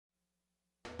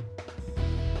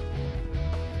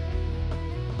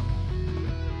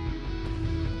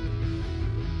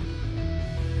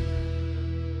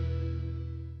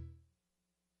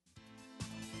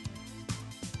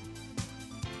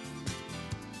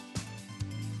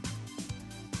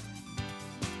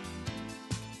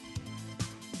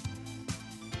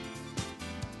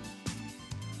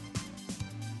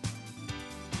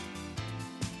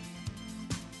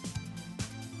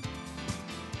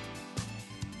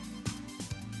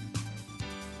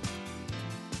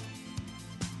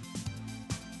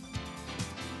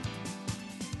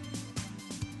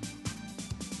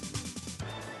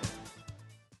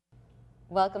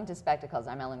Welcome to Spectacles.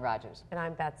 I'm Ellen Rogers. And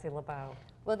I'm Betsy Laboe.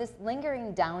 Well, this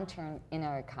lingering downturn in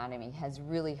our economy has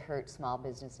really hurt small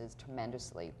businesses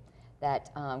tremendously. That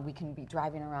we can be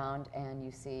driving around and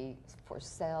you see for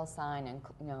sale sign and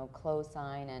close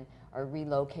sign and or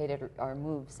relocated or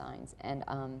moved signs. And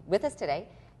with us today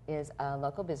is a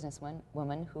local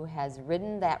businesswoman who has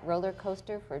ridden that roller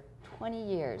coaster for 20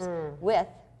 years with,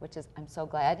 which is, I'm so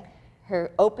glad,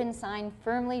 her open sign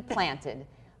firmly planted.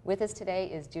 With us today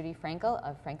is Judy Frankel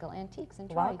of Frankel Antiques in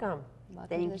Troy. Welcome.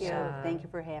 Thank you. Thank you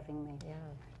for having me. Yeah.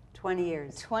 20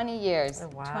 years. 20 years. Oh,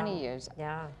 wow. 20 years.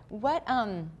 Yeah. What,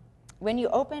 when you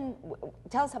opened,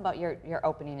 tell us about your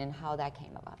opening and how that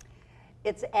came about.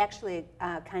 It's actually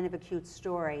kind of a cute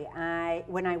story.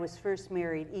 When I was first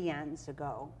married eons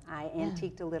ago, I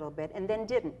antiqued a little bit and then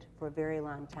didn't for a very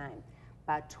long time.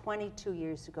 About 22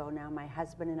 years ago now, my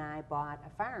husband and I bought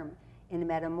a farm in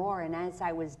Metamore, and as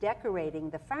I was decorating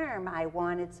the farm, I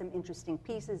wanted some interesting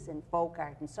pieces and folk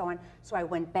art and so on, so I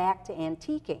went back to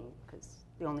antiquing, because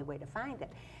the only way to find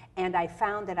it. And I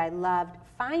found that I loved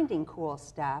finding cool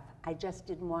stuff, I just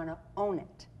didn't want to own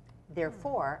it.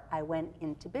 Therefore, I went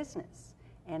into business,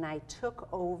 and I took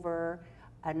over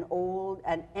an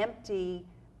empty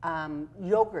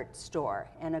yogurt store,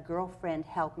 and a girlfriend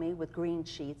helped me with green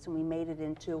sheets, and we made it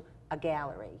into a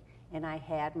gallery. And I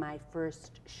had my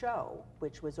first show,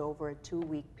 which was over a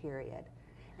 2-week period.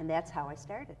 And that's how I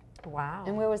started. Wow.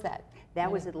 And where was that? That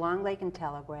was at Long Lake and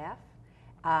Telegraph.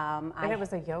 And it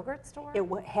was a yogurt store?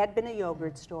 It had been a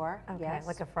yogurt store, okay, yes.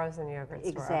 like a frozen yogurt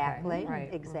store. Exactly, okay.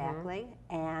 Right. exactly.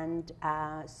 And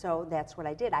so that's what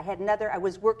I did. I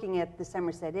was working at the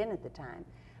Somerset Inn at the time.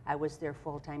 I was their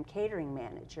full-time catering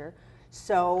manager.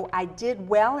 So I did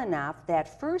well enough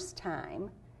that first time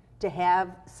to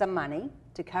have some money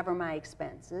to cover my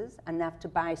expenses, enough to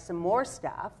buy some more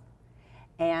stuff.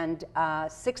 And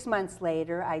 6 months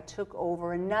later, I took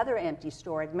over another empty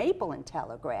store at Maple and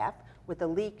Telegraph with a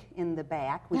leak in the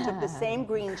back. We took the same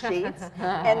green sheets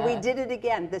and we did it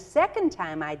again. The second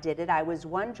time I did it, I was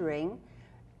wondering,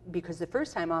 because the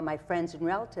first time all my friends and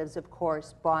relatives, of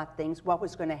course, bought things, what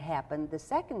was going to happen the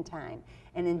second time.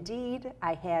 And indeed,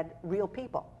 I had real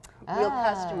people. Real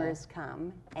customers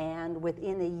come, and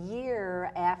within a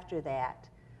year after that,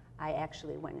 I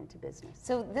actually went into business.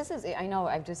 So this is, I know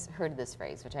I've just heard this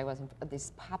phrase, which I wasn't,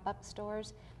 these pop-up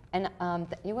stores, and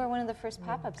you were one of the first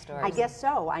pop-up stores. I guess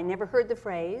so. I never heard the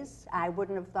phrase. I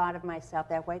wouldn't have thought of myself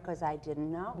that way because I didn't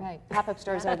know. Right. Pop-up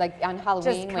stores are like on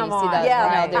Halloween when you see on.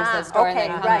 the, there's the store and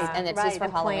then comes, and it's just for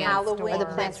Halloween. Or the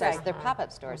plant stores. They're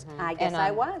pop-up stores. I guess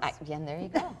I was. And there you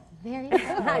go. There you go.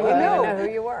 I didn't know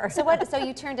who you were. So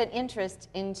you turned an interest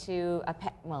into a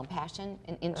passion,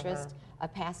 an interest, a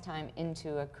pastime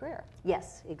into a career.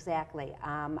 Yes, exactly.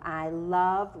 I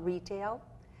love retail.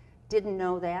 Didn't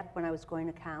know that when I was going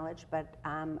to college, but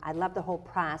I love the whole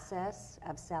process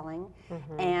of selling.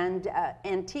 And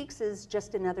antiques is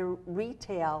just another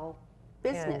retail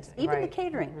business. Even the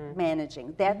catering,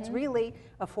 managing, that's really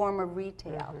a form of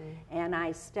retail. And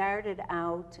I started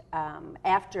out,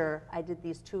 after I did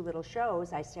these 2 little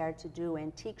shows, I started to do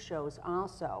antique shows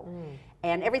also.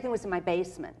 And everything was in my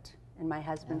basement. And my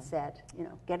husband said,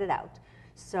 get it out.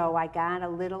 So I got a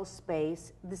little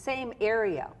space, the same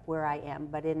area where I am,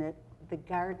 but in the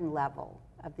garden level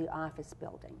of the office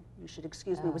building. You should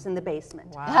excuse me, it was in the basement.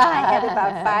 Wow. I had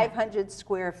about 500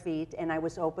 square feet, and I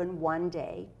was open one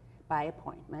day by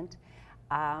appointment.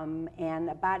 And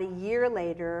about a year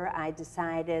later, I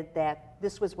decided that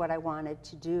this was what I wanted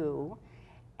to do.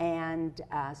 And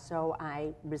so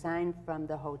I resigned from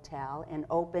the hotel and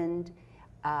opened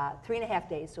 3.5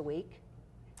 days a week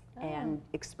and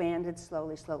expanded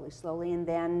slowly, slowly, slowly. And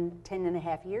then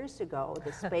 10.5 years ago,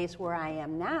 the space where I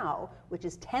am now, which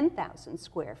is 10,000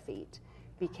 square feet,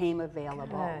 became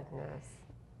available. Goodness.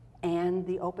 And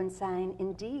the open sign,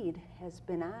 indeed, has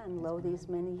been on low these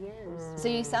many years. So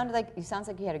you sounds like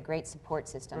you had a great support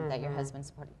system that your husband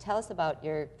supported. Tell us about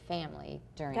your family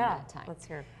during that time. Let's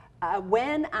hear.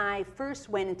 When I first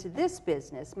went into this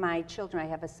business, my children, I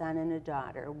have a son and a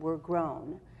daughter, were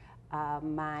grown.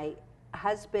 My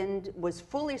husband was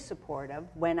fully supportive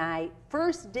when I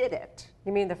first did it.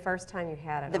 You mean the first time you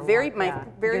had it? My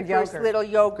very first little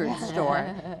yogurt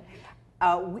store.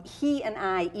 He and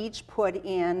I each put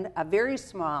in a very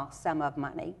small sum of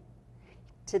money.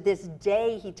 To this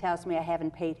day, he tells me I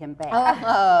haven't paid him back. And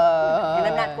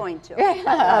I'm not going to.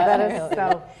 That is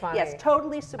so funny. Yes,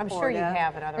 totally supportive. I'm sure you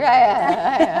have it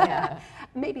otherwise.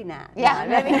 Maybe not. Yeah,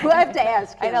 no, maybe we'll have to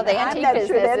ask him. I know the I'm antique not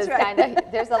business sure that's is right. kind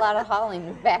of, there's a lot of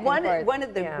hauling back and forth. One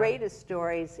of the greatest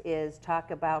stories is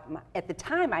talk about, at the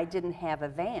time I didn't have a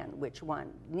van, which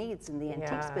one needs in the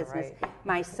antiques business. Right.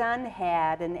 My son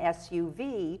had an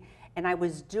SUV, and I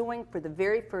was doing for the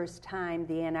very first time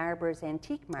the Ann Arbor's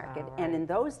antique market. Oh, And right. in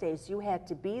those days, you had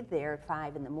to be there at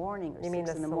 5 in the morning or You mean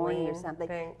 6 in the the morning or Celine something.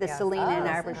 thing? The Yes. Celine Ann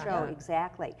Oh, Arbor uh-huh. show,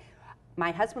 exactly.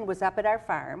 My husband was up at our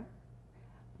farm.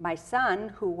 My son,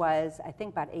 who was, I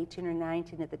think, about 18 or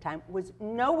 19 at the time, was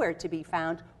nowhere to be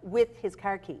found with his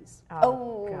car keys.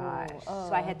 Oh, gosh.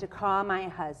 So I had to call my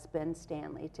husband,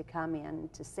 Stanley, to come in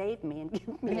to save me and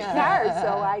give me a car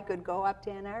so I could go up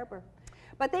to Ann Arbor.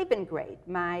 But they've been great.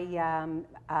 My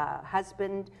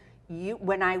husband,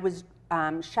 when I was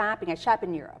shopping, I shop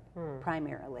in Europe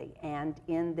primarily. And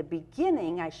in the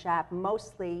beginning, I shopped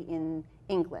mostly in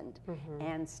England.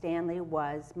 And Stanley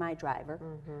was my driver.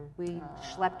 We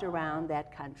schlepped around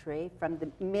that country from the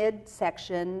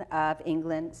midsection of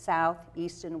England, south,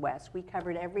 east, and west. We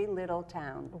covered every little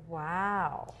town.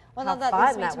 Wow. Well, How now that fun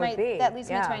leads me that to would my be. that leads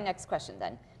me Yeah. to my next question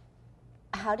then.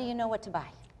 How do you know what to buy?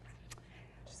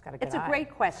 Just got a good It's a eye. great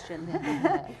question.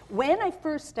 When I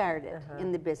first started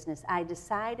in the business, I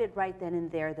decided right then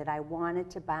and there that I wanted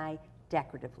to buy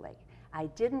decoratively. I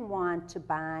didn't want to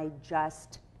buy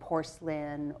just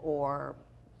porcelain or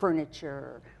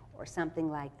furniture or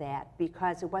something like that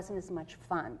because it wasn't as much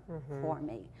fun for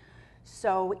me.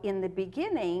 So in the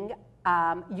beginning,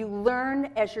 you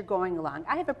learn as you're going along.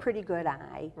 I have a pretty good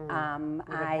eye. You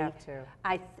would have to.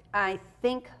 I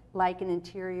think like an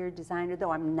interior designer,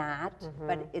 though I'm not,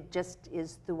 but it just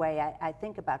is the way I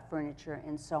think about furniture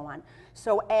and so on.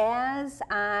 So as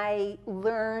I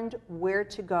learned where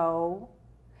to go,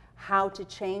 how to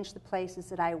change the places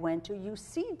that I went to, you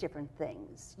see different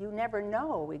things. You never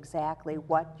know exactly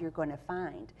what you're going to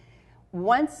find.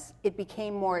 Once it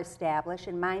became more established,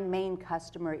 and my main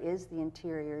customer is the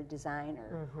interior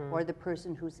designer or the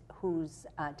person who's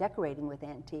decorating with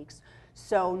antiques.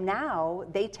 So now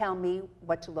they tell me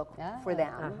what to look for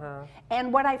them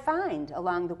and what I find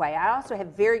along the way. I also have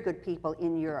very good people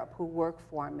in Europe who work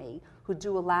for me who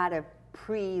do a lot of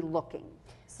pre-looking.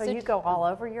 So you go all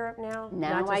over Europe now?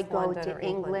 Now Not I just go London to or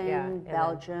England, Yeah,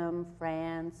 Belgium,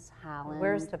 France, Holland.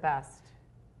 Where's the best?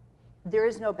 There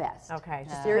is no best. Okay,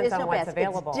 just There is depends on no what's best.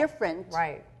 available. It's different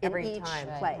Right, in every each time.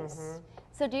 place.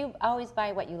 So do you always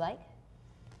buy what you like?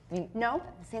 I mean, No.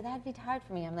 say that'd be hard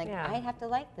for me. I'm like, Yeah. I have to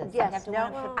like this. I have Yes, to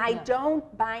no, want I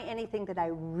don't buy anything that I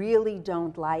really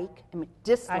don't like,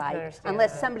 dislike, understand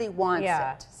unless that. somebody wants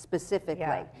Yeah. it specifically.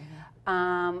 Yeah.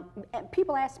 And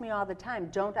people ask me all the time,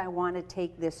 don't I want to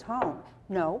take this home?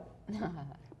 No.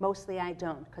 Mostly I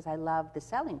don't, because I love the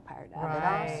selling part of it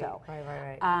also.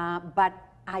 Right. But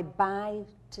I buy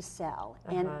to sell,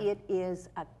 and it is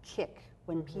a kick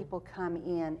when people come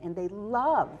in and they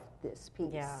love this piece.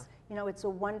 Yeah. You know, it's a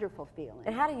wonderful feeling.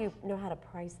 And how do you know how to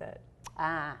price it?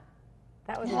 Ah.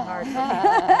 That would be hard for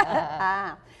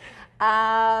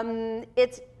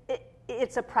me.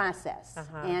 It's a process,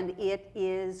 and it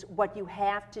is what you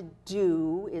have to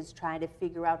do is try to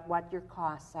figure out what your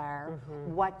costs are,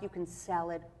 what you can sell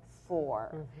it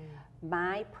for.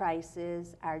 My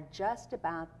prices are just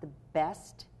about the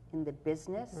best in the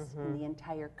business in the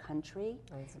entire country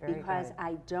That's very because good.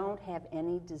 I don't have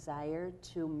any desire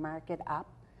to mark it up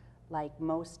like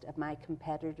most of my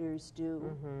competitors do.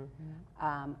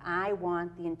 I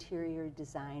want the interior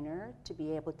designer to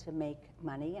be able to make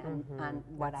money on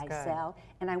what That's I good. sell,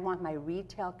 and I want my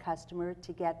retail customer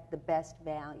to get the best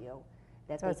value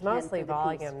that So they it's can for mostly the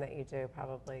volume piece. that you do,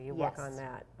 probably. You Yes. work on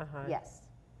that. Yes.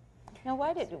 Now,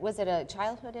 was it a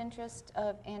childhood interest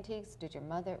of antiques?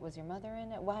 Was your mother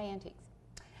in it? Why antiques?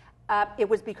 It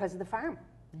was because of the farm.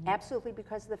 Absolutely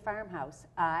because of the farmhouse.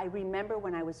 I remember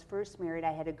when I was first married,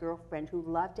 I had a girlfriend who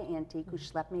loved to antique, who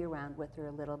schlepped me around with her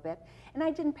a little bit, and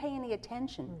I didn't pay any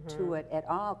attention to it at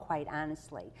all, quite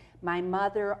honestly. My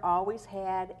mother always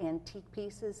had antique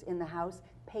pieces in the house,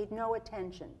 paid no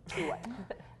attention to it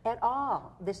at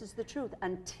all. This is the truth,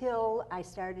 until I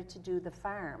started to do the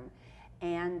farm.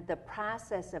 And the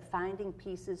process of finding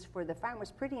pieces for the farm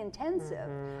was pretty intensive.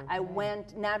 I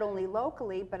went not only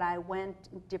locally, but I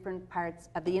went different parts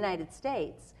of the United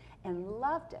States and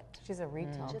loved it. She's a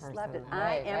retail person. Just loved it. Right,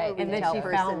 I am right. a retail And then she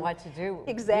person. found what to do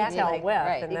Exactly. retail with,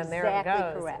 Right. and then there it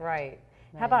Exactly goes. correct. Right.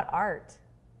 How Right. about art?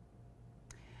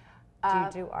 Do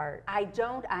you do art? I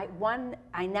don't.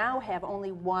 I now have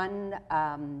only one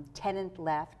tenant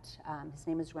left. His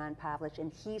name is Ron Pavlich,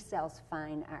 and he sells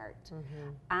fine art.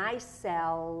 I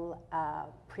sell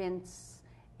prints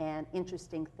and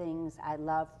interesting things. I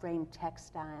love framed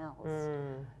textiles.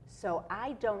 So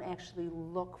I don't actually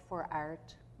look for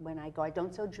art when I go. I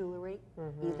don't sell jewelry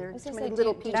either. Too many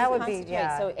little pieces. That would be,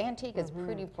 yeah. So antique is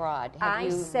pretty broad. I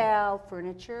sell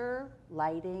furniture,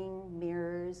 lighting,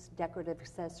 mirrors, decorative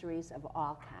accessories of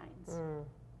all kinds.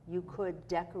 You could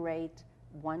decorate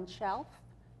one shelf,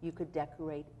 you could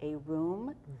decorate a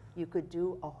room, you could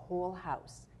do a whole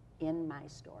house in my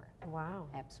store. Wow.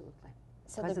 Absolutely.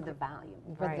 So Because of the volume.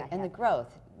 Right. And the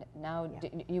growth. Now,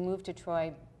 you moved to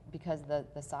Troy because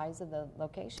the size of the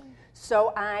location?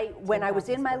 So when I was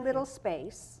 10,000 in my square little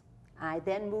space, I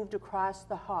then moved across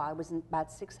the hall. I was in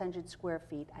about 600 square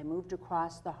feet. I moved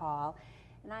across the hall,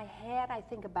 and I had, I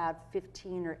think, about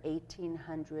 1,500 or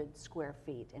 1,800 square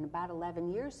feet. And about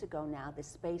 11 years ago now, the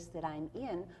space that I'm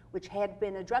in, which had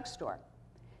been a drugstore,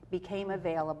 became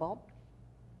available.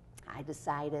 I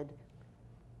decided,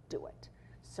 do it.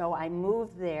 So I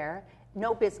moved there,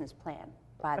 no business plan,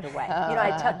 by the way. You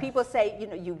know, people say, you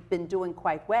know, you've been doing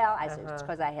quite well. I said, it's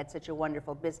because I had such a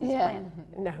wonderful business plan.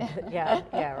 No, yeah,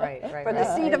 right. From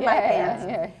the seat of my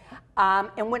pants.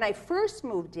 And when I first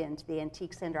moved into the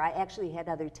Antique Center, I actually had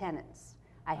other tenants.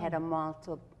 I had a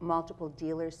multiple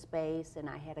dealer space, and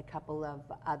I had a couple of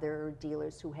other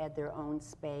dealers who had their own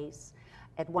space.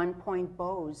 At one point,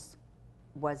 Bose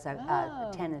was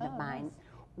a tenant of mine. Nice.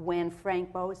 When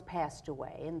Frank Bose passed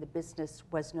away and the business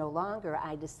was no longer,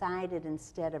 I decided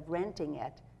instead of renting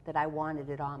it that I wanted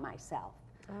it all myself.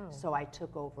 So I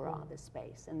took over all the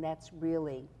space, and that's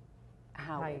really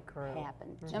how it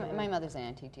happened. My mother's an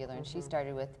antique dealer, and she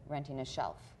started with renting a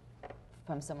shelf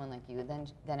from someone like you.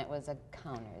 Then it was a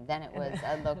counter. Then it was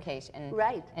a location. And,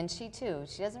 Right. And she too.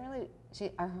 She doesn't really.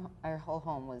 Our whole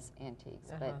home was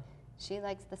antiques, but she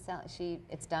likes the sell.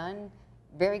 It's done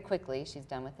very quickly. She's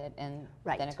done with it, and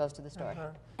then it goes to the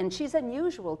store. And she's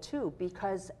unusual too,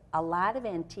 because a lot of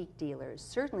antique dealers,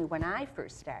 certainly when I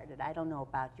first started, I don't know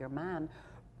about your mom,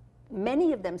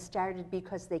 many of them started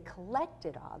because they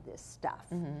collected all this stuff.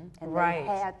 And Right.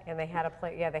 they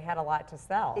had, they had a lot to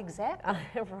sell. Exactly.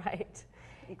 Right.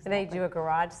 And they do a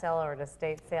garage sale or an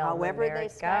estate sale. However and then they there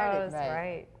it started.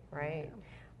 goes. Right.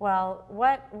 Well,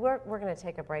 we're going to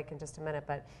take a break in just a minute,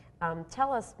 but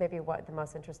tell us maybe what the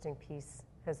most interesting piece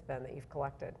has been that you've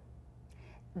collected.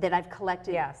 that I've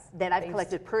collected. Yes. That I've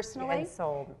collected personally. And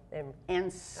sold.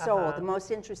 And sold. The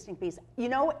most interesting piece. You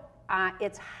know,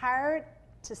 it's hard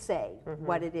to say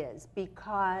what it is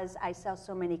because I sell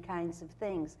so many kinds of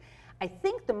things. I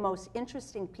think the most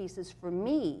interesting pieces for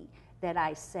me that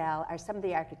I sell are some of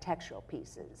the architectural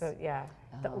pieces. So, yeah.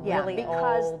 The Yeah, really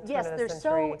because old, yes, turn of they're the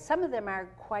century. some of them are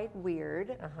quite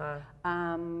weird.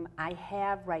 I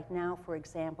have right now, for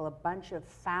example, a bunch of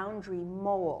foundry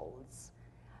molds.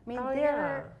 I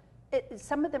mean,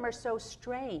 some of them are so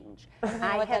strange.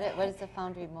 What is a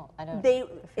foundry mold? I don't.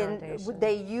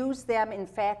 They use them in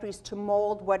factories to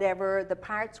mold whatever the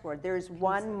parts were. There's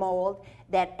one mold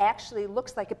that actually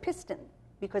looks like a piston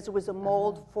because it was a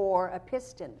mold for a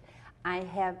piston. I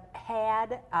have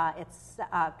had,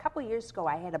 a couple years ago,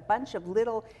 I had a bunch of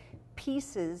little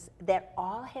pieces that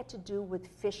all had to do with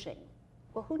fishing.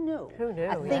 Well, who knew? Who knew?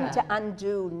 A thing to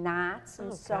undo knots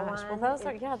and so gosh. on.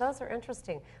 Well, those are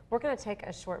interesting. We're going to take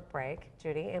a short break,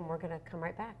 Judy, and we're going to come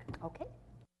right back. Okay.